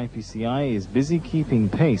 and the IPCI is busy keeping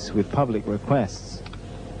pace with public requests.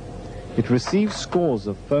 It receives scores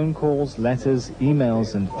of phone calls, letters,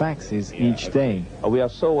 emails and faxes each day. We are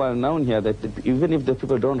so well known here that even if the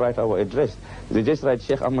people don't write our address, they just write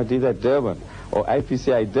Sheikh Ahmad Didat Durban or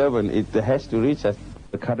IPCI Durban, it has to reach us.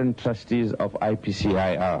 The current trustees of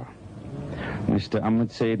IPCI are Mr.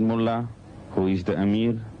 Ahmed Said Mullah, who is the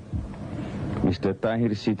Amir, Mr. Tahir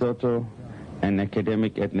Sitoto, an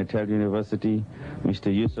academic at Natal University,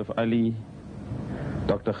 Mr. Yusuf Ali,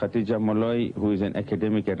 Dr. Khatija Molloy, who is an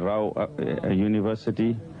academic at Rao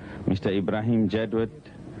University, Mr. Ibrahim Jadwat,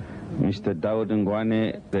 Mr. Dawood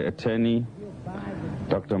Ngwane, the attorney,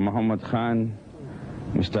 Dr. Muhammad Khan,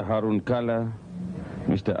 Mr. Harun Kala,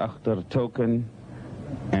 Mr. Akhtar Token,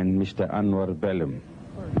 and Mr. Anwar Belem.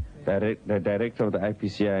 The director of the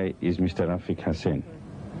IPCI is Mr. Rafiq Hassan.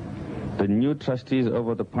 The new trustees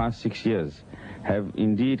over the past 6 years have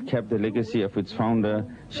indeed kept the legacy of its founder,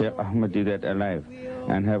 Sheikh Ahmad Didat, alive,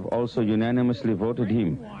 and have also unanimously voted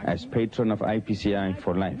him as patron of IPCI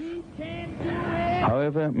for life.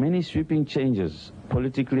 However, many sweeping changes,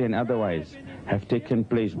 politically and otherwise, have taken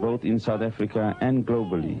place both in South Africa and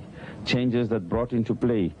globally, changes that brought into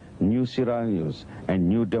play new scenarios and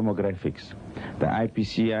new demographics. The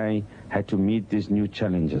IPCI had to meet these new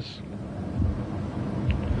challenges.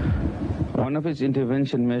 One of its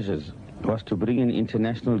intervention measures was to bring in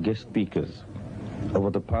international guest speakers.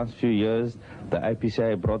 Over the past few years, the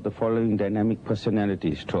IPCI brought the following dynamic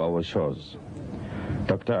personalities to our shores.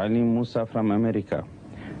 Dr. Ali Musa from America,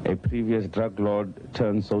 a previous drug lord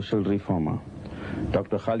turned social reformer.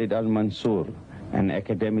 Dr. Khalid Al-Mansour, an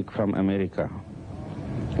academic from America.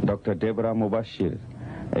 Dr. Deborah Mubashir,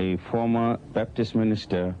 a former Baptist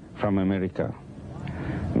minister from America.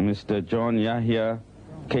 Mr. John Yahya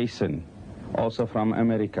Kaysen, also from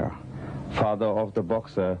America, father of the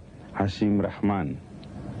boxer Hasim Rahman.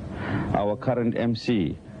 Our current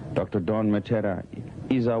MC, Dr. Don Matera,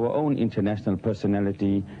 is our own international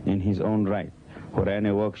personality in his own right, who ran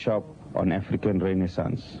a workshop on African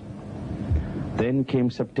Renaissance. Then came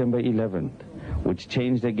September 11th, which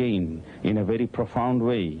changed again in a very profound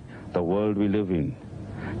way the world we live in.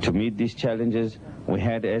 To meet these challenges, we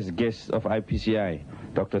had as guests of IPCI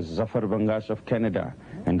Dr. Zafar Bangash of Canada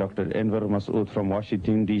and Dr. Enver Masood from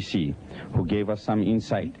Washington, D.C., who gave us some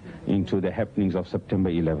insight into the happenings of September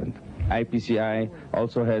 11th. IPCI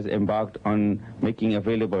also has embarked on making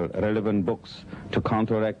available relevant books to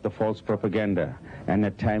counteract the false propaganda and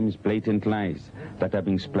at times blatant lies that are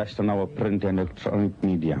being splashed on our print and electronic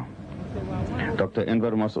media. Dr.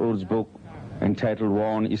 Enver Masood's book entitled War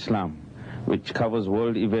on Islam, which covers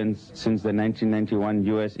world events since the 1991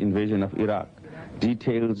 U.S. invasion of Iraq,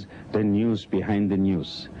 details the news behind the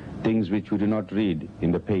news, things which we do not read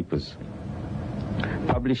in the papers.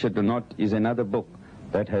 Publish It or Not is another book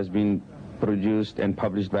that has been produced and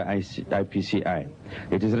published by IPCI.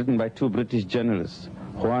 It is written by two British journalists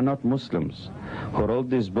who are not Muslims, who wrote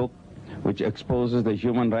this book which exposes the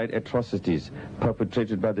human rights atrocities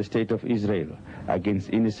perpetrated by the State of Israel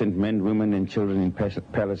against innocent men, women and children in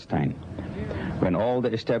Palestine, when all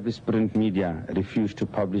the established print media refused to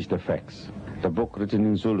publish the facts. The book, written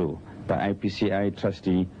in Zulu by IPCI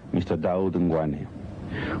trustee Mr. Dawood Ngwane.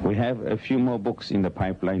 We have a few more books in the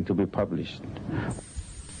pipeline to be published.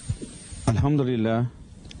 Alhamdulillah,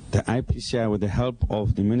 the IPCI, with the help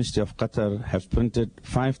of the Ministry of Qatar, have printed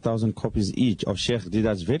 5,000 copies each of Sheikh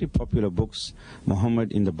Didat's very popular books,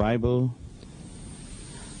 Muhammad in the Bible,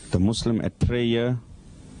 The Muslim at Prayer.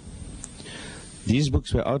 These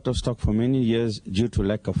books were out of stock for many years due to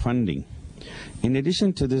lack of funding. In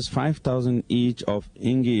addition to this, 5,000 each of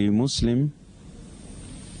Ingi Muslim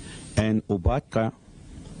and Ubatka,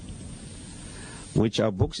 which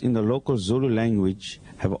are books in the local Zulu language,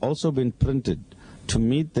 have also been printed to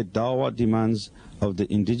meet the dawah demands of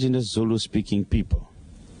the indigenous Zulu-speaking people.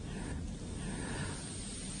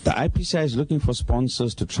 The IPCI is looking for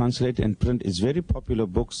sponsors to translate and print its very popular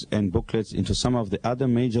books and booklets into some of the other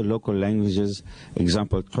major local languages,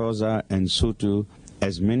 example Xhosa and Sotho,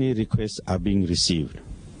 as many requests are being received.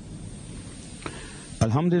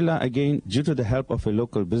 Alhamdulillah, again, due to the help of a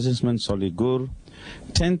local businessman, Soligur,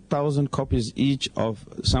 10,000 copies each of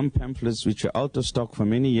some pamphlets which were out of stock for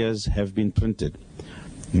many years have been printed.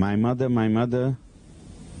 My Mother,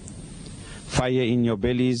 Fire in Your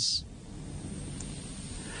Bellies,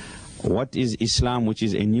 What is Islam, which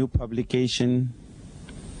is a new publication,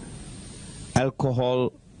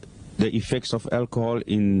 Alcohol, the effects of alcohol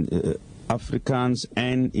in Afrikaans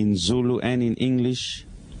and in Zulu and in English.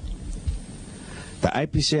 The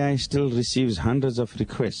IPCI still receives hundreds of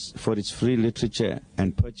requests for its free literature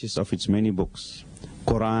and purchase of its many books,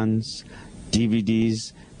 Qurans,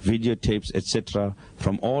 DVDs, videotapes, etc.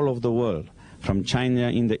 from all over the world, from China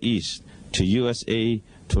in the east, to USA,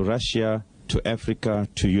 to Russia, to Africa,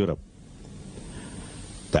 to Europe.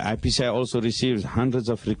 The IPCI also receives hundreds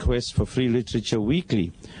of requests for free literature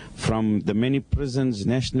weekly from the many prisons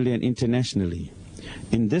nationally and internationally.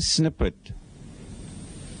 In this snippet,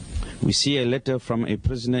 we see a letter from a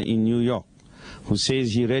prisoner in New York who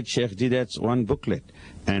says he read Sheikh Deedat's one booklet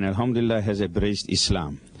and alhamdulillah has embraced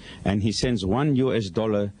Islam. And he sends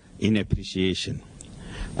 $1 in appreciation.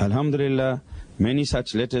 Alhamdulillah, many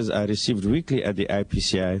such letters are received weekly at the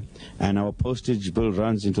IPCI, and our postage bill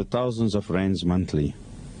runs into thousands of rands monthly.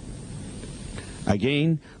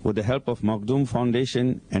 Again, with the help of Makhdoom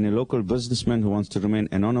Foundation and a local businessman who wants to remain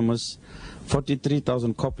anonymous,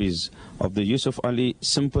 43,000 copies of the Yusuf Ali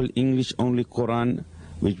simple English-only Quran,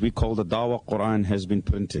 which we call the Dawah Quran, has been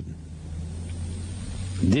printed.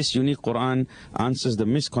 This unique Quran answers the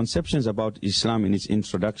misconceptions about Islam in its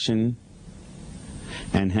introduction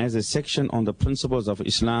and has a section on the principles of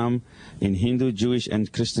Islam in Hindu, Jewish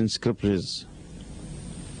and Christian scriptures.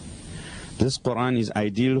 This Quran is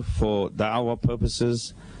ideal for da'wah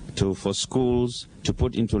purposes, for schools, to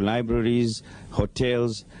put into libraries,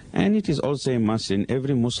 hotels, and it is also a must in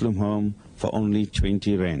every Muslim home for only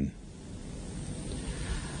 20 Rand.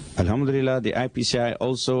 Alhamdulillah, the IPCI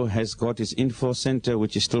also has got its info center,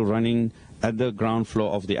 which is still running at the ground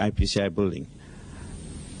floor of the IPCI building.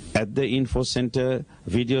 At the info center,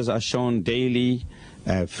 videos are shown daily,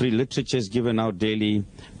 free literature is given out daily,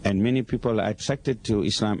 and many people are attracted to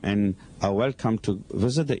Islam and are welcome to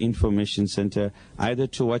visit the information center either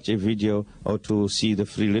to watch a video or to see the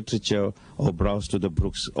free literature or browse to the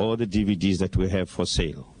books or the DVDs that we have for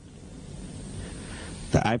sale.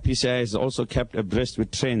 The IPCI has also kept abreast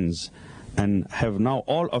with trends and have now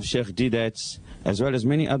all of Sheikh Deedat's as well as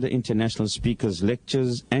many other international speakers'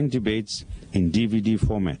 lectures and debates in DVD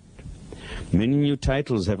format. Many new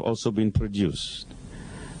titles have also been produced.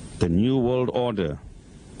 The New World Order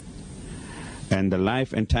and the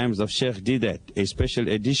Life and Times of Sheikh Deedat, a special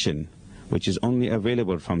edition which is only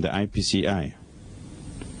available from the IPCI.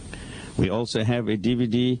 We also have a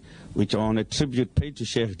DVD which on a tribute paid to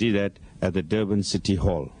Sheikh Deedat at the Durban City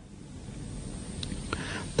Hall.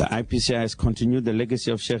 The IPCI has continued the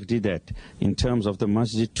legacy of Sheikh Deedat in terms of the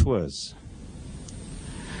masjid tours.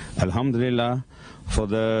 Alhamdulillah, for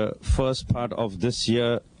the first part of this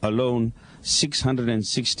year alone,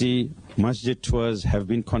 660 masjid tours have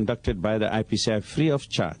been conducted by the IPCI free of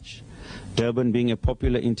charge. Durban, being a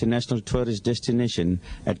popular international tourist destination,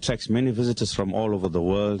 attracts many visitors from all over the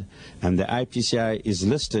world, and the IPCI is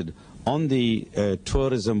listed on the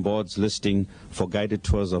tourism board's listing for guided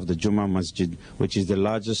tours of the Jummah Masjid, which is the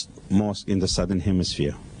largest mosque in the southern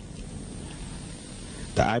hemisphere.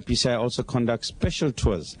 The IPCI also conducts special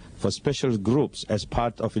tours for special groups as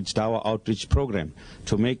part of its Dawah outreach program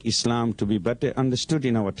to make Islam to be better understood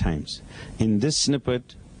in our times. In this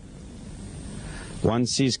snippet, one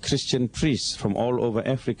sees Christian priests from all over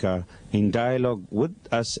Africa in dialogue with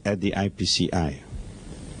us at the IPCI.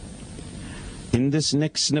 In this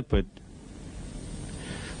next snippet,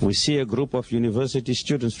 we see a group of university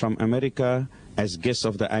students from America as guests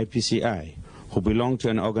of the IPCI who belong to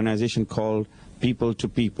an organization called People to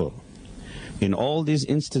People. In all these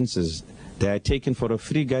instances, they are taken for a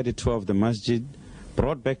free guided tour of the masjid,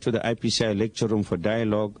 brought back to the IPCI lecture room for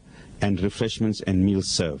dialogue and refreshments and meals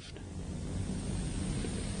served.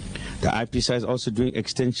 The IPCI is also doing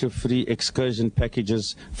extensive free excursion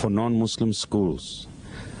packages for non-Muslim schools.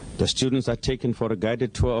 The students are taken for a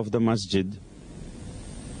guided tour of the masjid,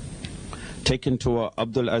 taken to our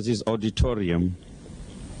Abdul Aziz Auditorium,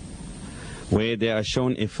 where they are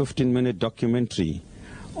shown a 15-minute documentary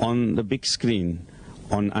on the big screen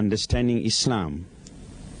on understanding Islam.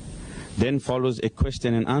 Then follows a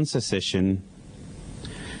question and answer session,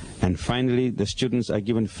 and finally the students are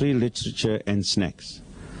given free literature and snacks.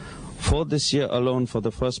 For this year alone, for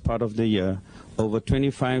the first part of the year, over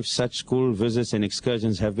 25 such school visits and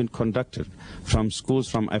excursions have been conducted from schools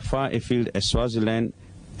from afar afield as Swaziland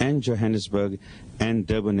and Johannesburg and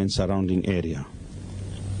Durban and surrounding area.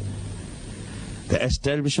 The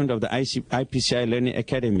establishment of the IPCI Learning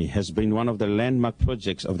Academy has been one of the landmark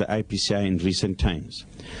projects of the IPCI in recent times.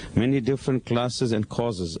 Many different classes and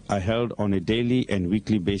courses are held on a daily and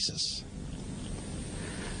weekly basis.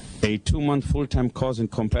 A 2-month full-time course in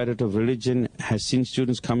comparative religion has seen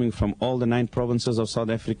students coming from all the 9 provinces of South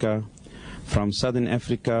Africa, from Southern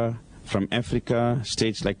Africa, from Africa,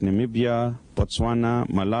 states like Namibia, Botswana,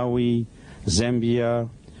 Malawi, Zambia,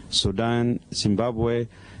 Sudan, Zimbabwe,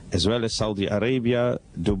 as well as Saudi Arabia,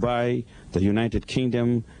 Dubai, the United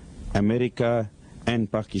Kingdom, America,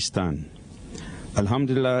 and Pakistan.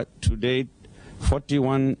 Alhamdulillah, to date,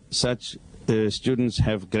 41 such students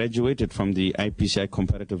have graduated from the IPCI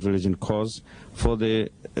Comparative Religion course from the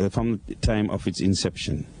time of its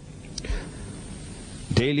inception.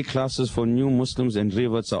 Daily classes for new Muslims and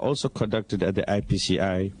reverts are also conducted at the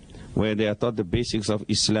IPCI, where they are taught the basics of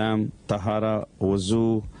Islam, Tahara,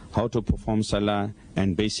 Wuzu, how to perform Salah,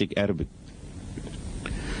 and basic Arabic.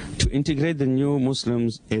 To integrate the new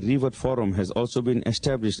Muslims, a revert forum has also been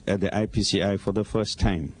established at the IPCI for the first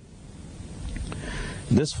time.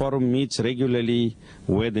 This forum meets regularly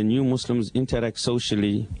where the new Muslims interact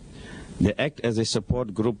socially. They act as a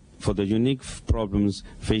support group for the unique problems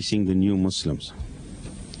facing the new Muslims.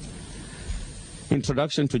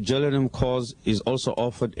 Introduction to Journalism course is also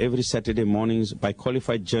offered every Saturday mornings by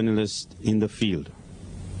qualified journalists in the field.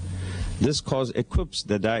 This course equips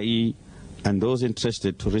the Da'i and those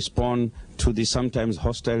interested to respond to the sometimes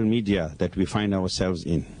hostile media that we find ourselves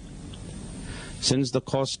in. Since the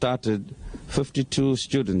course started, 52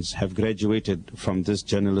 students have graduated from this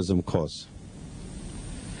journalism course.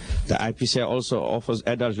 The IPCI also offers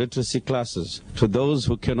adult literacy classes to those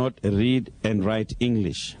who cannot read and write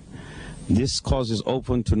English. This course is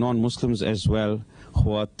open to non-Muslims as well,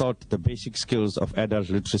 who are taught the basic skills of adult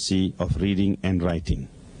literacy of reading and writing.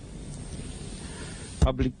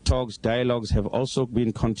 Public talks, dialogues have also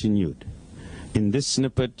been continued. In this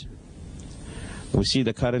snippet, we see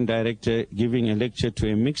the current director giving a lecture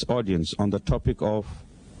to a mixed audience on the topic of,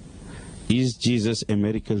 "Is Jesus a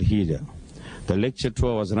miracle healer?" The lecture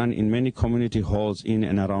tour was run in many community halls in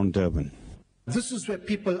and around Durban. This is where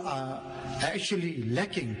people are actually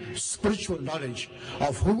lacking spiritual knowledge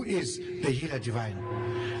of who is the healer divine.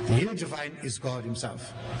 The healer divine is God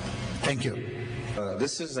himself. Thank you.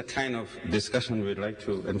 This is the kind of discussion we'd like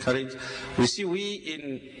to encourage. We see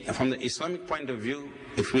from the Islamic point of view,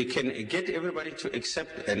 if we can get everybody to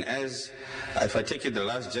accept, and as if I take it, the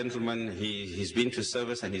last gentleman, he's been to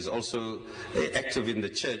service and he's also active in the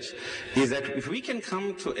church, is that if we can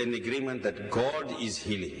come to an agreement that God is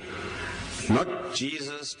healing, not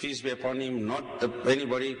Jesus, peace be upon him, not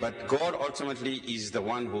anybody, but God ultimately is the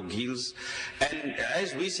one who heals. And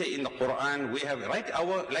as we say in the Quran, we have,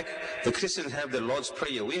 like the Christians have the Lord's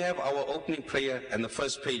Prayer, we have our opening prayer and the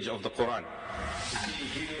first page of the Quran.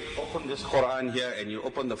 You open this Quran here and you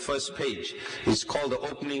open the first page. It's called the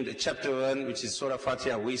opening, the chapter 1, which is Surah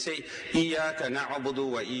Fatiha. We say, "Iyaka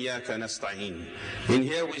na'budu wa iyaka nasta'in." In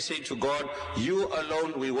here we say to God, you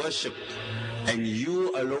alone we worship, and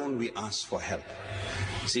you alone we ask for help.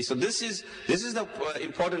 See, so this is the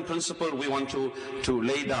important principle we want to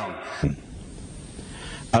lay down.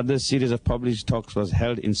 Other series of published talks was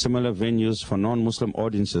held in similar venues for non-Muslim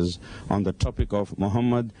audiences on the topic of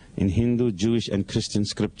Muhammad in Hindu, Jewish and Christian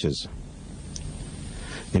scriptures.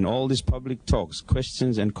 In all these public talks,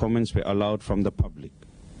 questions and comments were allowed from the public.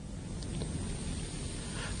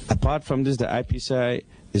 Apart from this, the IPCI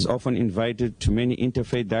is often invited to many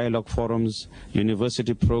interfaith dialogue forums,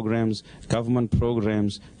 university programs, government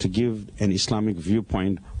programs to give an Islamic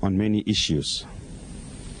viewpoint on many issues.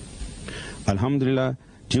 Alhamdulillah,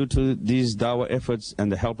 due to these dawah efforts and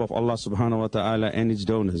the help of Allah subhanahu wa ta'ala and its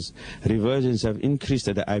donors, reversions have increased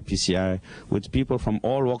at the IPCI, with people from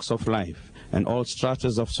all walks of life and all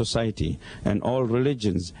stratas of society and all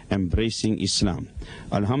religions embracing Islam.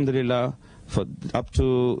 Alhamdulillah, for up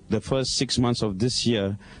to the first 6 months of this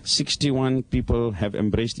year, 61 people have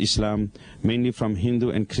embraced Islam, mainly from Hindu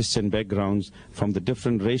and Christian backgrounds, from the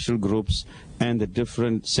different racial groups and the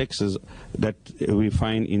different sexes that we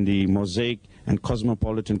find in the mosaic and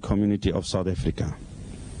cosmopolitan community of South Africa.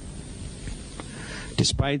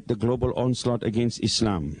 Despite the global onslaught against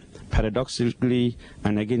Islam, paradoxically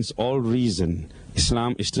and against all reason,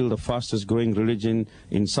 Islam is still the fastest growing religion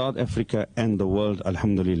in South Africa and the world,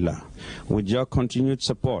 alhamdulillah. With your continued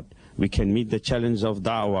support, we can meet the challenge of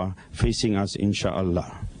da'wah facing us,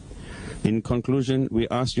 inshallah. In conclusion, we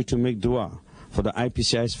ask you to make dua for the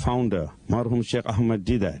IPCI's founder, Marhum Sheikh Ahmad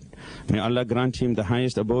Deedat. May Allah grant him the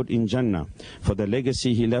highest abode in Jannah for the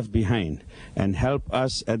legacy he left behind, and help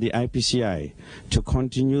us at the IPCI to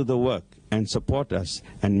continue the work and support us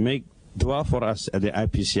and make dua for us at the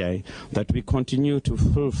IPCI that we continue to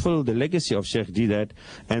fulfill the legacy of Sheikh Deedat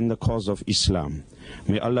and the cause of Islam.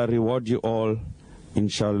 May Allah reward you all,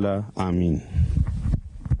 inshallah. Ameen.